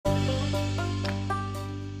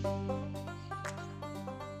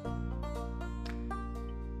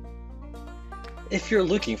If you're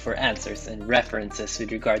looking for answers and references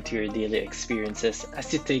with regard to your daily experiences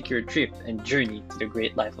as you take your trip and journey to the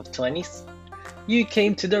great life of 20s, you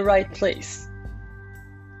came to the right place.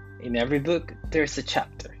 In every book, there's a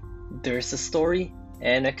chapter, there's a story,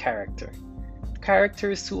 and a character.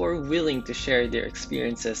 Characters who are willing to share their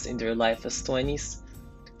experiences in their life as 20s,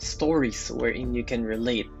 stories wherein you can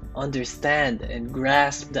relate, understand, and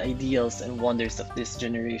grasp the ideals and wonders of this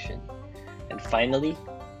generation. And finally,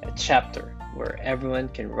 a chapter where everyone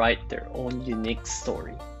can write their own unique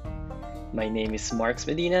story. My name is Marks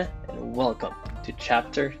Medina, and welcome to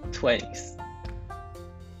Chapter 20s.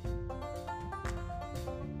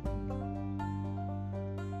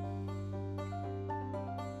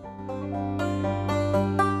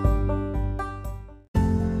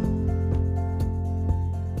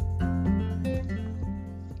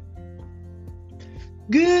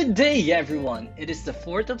 Good day, everyone! It is the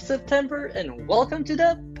 4th of September, and welcome to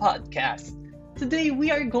the podcast. Today, we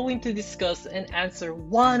are going to discuss and answer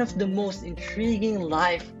one of the most intriguing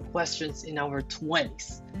life questions in our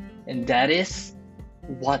 20s, and that is,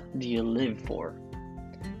 what do you live for?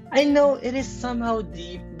 I know it is somehow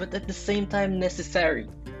deep, but at the same time necessary.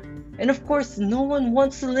 And of course, no one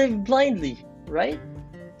wants to live blindly, right?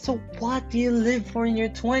 So what do you live for in your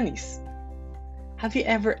 20s? Have you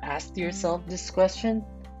ever asked yourself this question?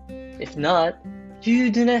 If not, you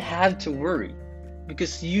do not have to worry,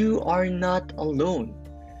 because you are not alone.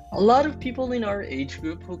 A lot of people in our age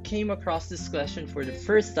group who came across this question for the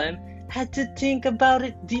first time had to think about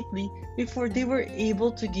it deeply before they were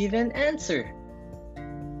able to give an answer.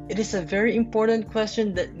 It is a very important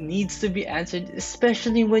question that needs to be answered,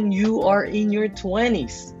 especially when you are in your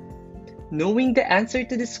 20s. Knowing the answer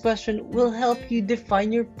to this question will help you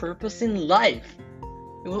define your purpose in life.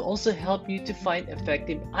 It will also help you to find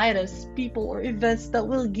effective items, people, or events that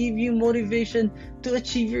will give you motivation to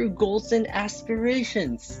achieve your goals and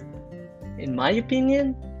aspirations. In my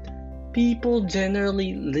opinion, people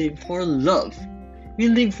generally live for love. We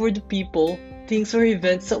live for the people, things, or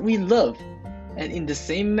events that we love. And in the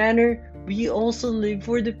same manner, we also live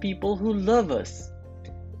for the people who love us.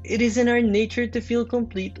 It is in our nature to feel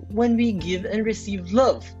complete when we give and receive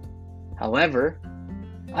love. However,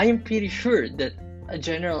 I am pretty sure that a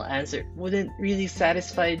general answer wouldn't really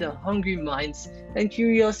satisfy the hungry minds and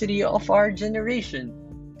curiosity of our generation.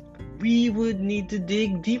 We would need to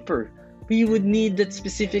dig deeper. We would need that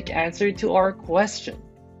specific answer to our question.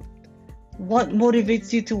 What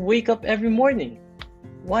motivates you to wake up every morning?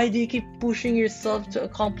 Why do you keep pushing yourself to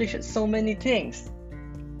accomplish so many things?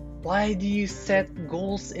 Why do you set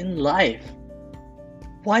goals in life?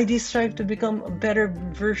 Why do you strive to become a better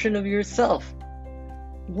version of yourself?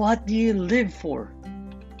 What do you live for?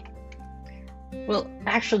 Well,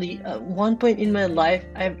 actually, at one point in my life,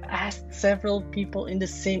 I've asked several people in the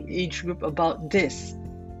same age group about this.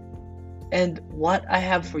 And what I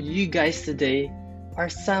have for you guys today are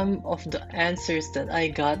some of the answers that I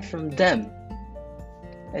got from them.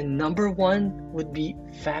 And number one would be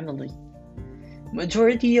family.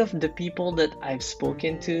 Majority of the people that I've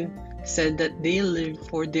spoken to said that they live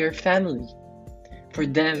for their family. For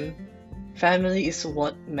them, family is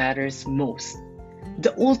what matters most.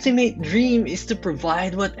 The ultimate dream is to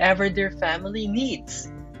provide whatever their family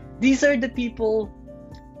needs. These are the people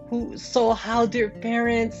who saw how their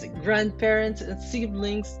parents, grandparents, and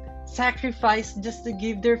siblings sacrificed just to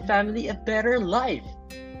give their family a better life.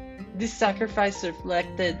 This sacrifice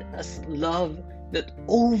reflected as love that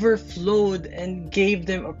overflowed and gave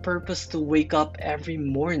them a purpose to wake up every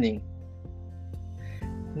morning.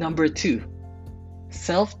 Number two,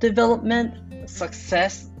 self-development,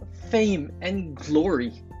 success, fame, and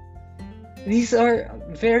glory. These are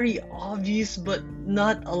very obvious, but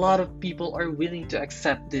not a lot of people are willing to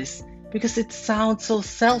accept this because it sounds so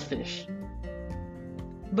selfish.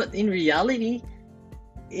 But in reality,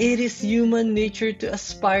 it is human nature to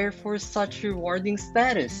aspire for such rewarding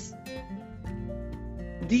status.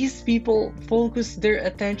 These people focus their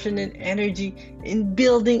attention and energy in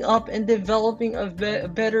building up and developing a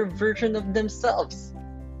better version of themselves.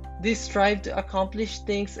 They strive to accomplish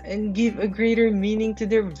things and give a greater meaning to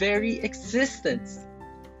their very existence.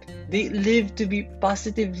 They live to be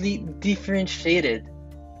positively differentiated,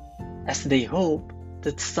 as they hope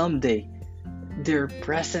that someday their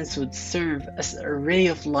presence would serve as a ray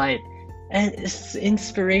of light and as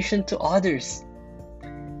inspiration to others.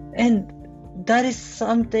 And that is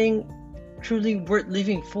something truly worth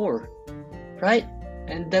living for, right?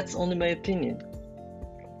 And that's only my opinion.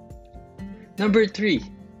 Number three,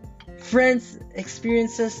 friends,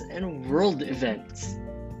 experiences, and world events.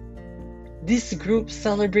 This group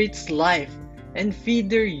celebrates life and feed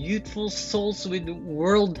their youthful souls with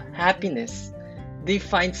world happiness. They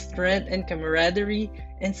find strength and camaraderie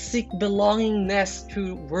and seek belongingness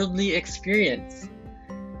through worldly experience.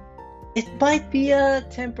 It might be a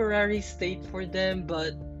temporary state for them,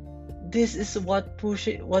 but this is what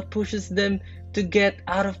pushes them to get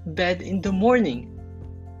out of bed in the morning.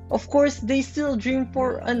 Of course, they still dream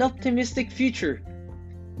for an optimistic future,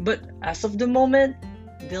 but as of the moment,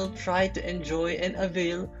 they'll try to enjoy and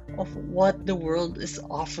avail of what the world is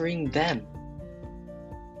offering them.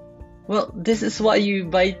 Well, this is why you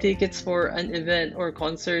buy tickets for an event or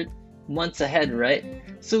concert months ahead, right?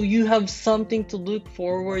 So you have something to look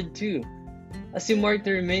forward to as you mark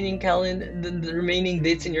the remaining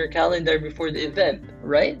dates in your calendar before the event,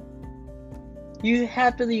 right? You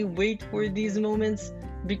happily wait for these moments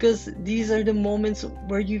because these are the moments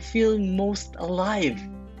where you feel most alive,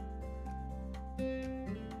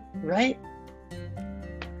 right?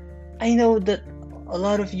 I know that a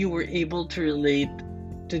lot of you were able to relate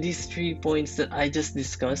to these 3 points that I just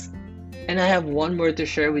discussed, and I have one more to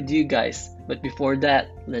share with you guys. But before that,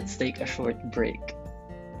 let's take a short break.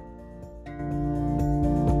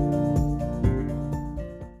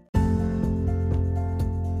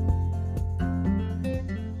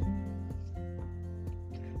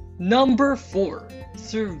 Number 4,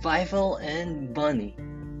 survival and money.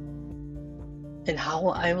 And how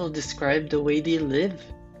I will describe the way they live.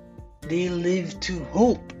 They live to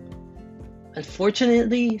hope.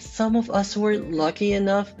 Unfortunately, some of us were lucky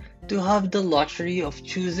enough to have the luxury of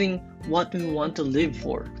choosing what we want to live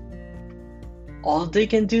for. All they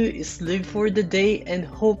can do is live for the day and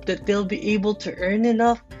hope that they'll be able to earn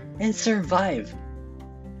enough and survive.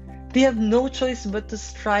 They have no choice but to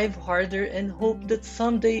strive harder and hope that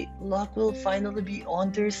someday luck will finally be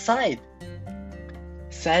on their side.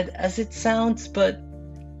 Sad as it sounds, but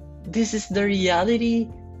this is the reality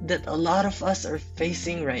that a lot of us are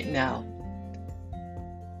facing right now.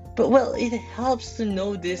 But well, it helps to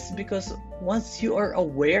know this because once you are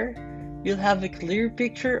aware, you'll have a clear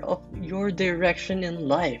picture of your direction in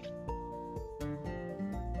life.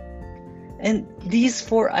 And these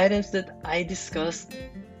 4 items that I discussed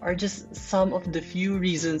are just some of the few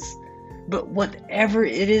reasons, but whatever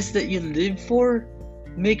it is that you live for,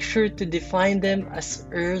 make sure to define them as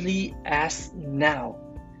early as now.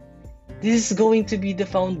 This is going to be the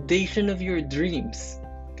foundation of your dreams.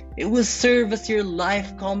 It will serve as your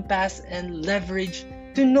life compass and leverage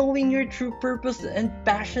to knowing your true purpose and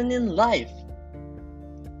passion in life.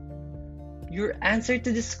 Your answer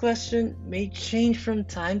to this question may change from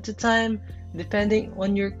time to time depending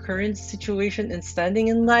on your current situation and standing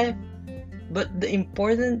in life, but the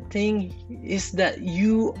important thing is that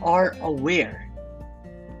you are aware.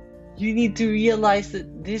 You need to realize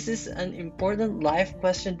that this is an important life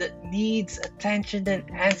question that needs attention and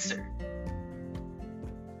answer.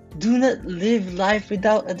 Do not live life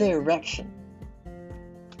without a direction.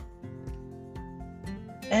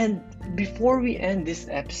 And before we end this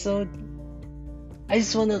episode, I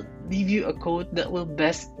just want to leave you a quote that will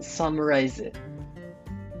best summarize it.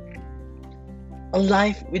 A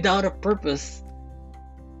life without a purpose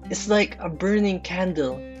is like a burning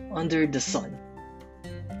candle under the sun.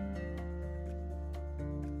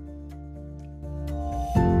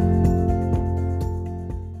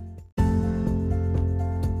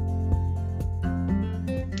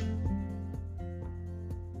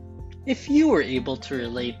 If you were able to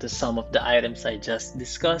relate to some of the items I just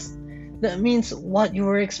discussed, that means what you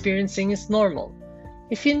are experiencing is normal.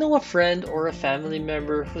 If you know a friend or a family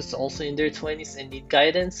member who's also in their 20s and need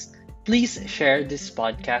guidance, please share this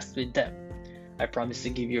podcast with them. I promise to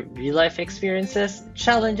give you real life experiences,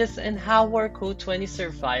 challenges, and how our Code 20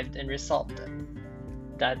 survived and resolved them.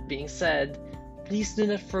 That being said, please do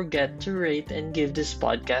not forget to rate and give this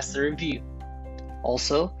podcast a review.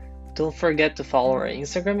 Also, don't forget to follow our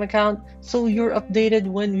Instagram account so you're updated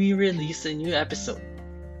when we release a new episode.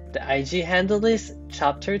 The IG handle is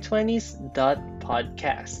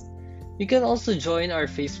chapter20s.podcast. You can also join our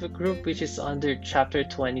Facebook group, which is under Chapter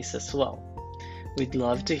 20s as well. We'd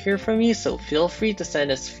love to hear from you, so feel free to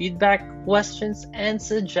send us feedback, questions, and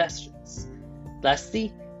suggestions.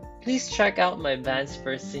 Lastly, please check out my band's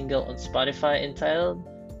first single on Spotify entitled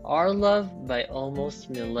Our Love by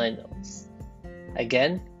Almost Millennials.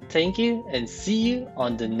 Again, thank you and see you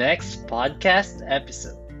on the next podcast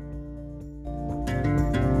episode.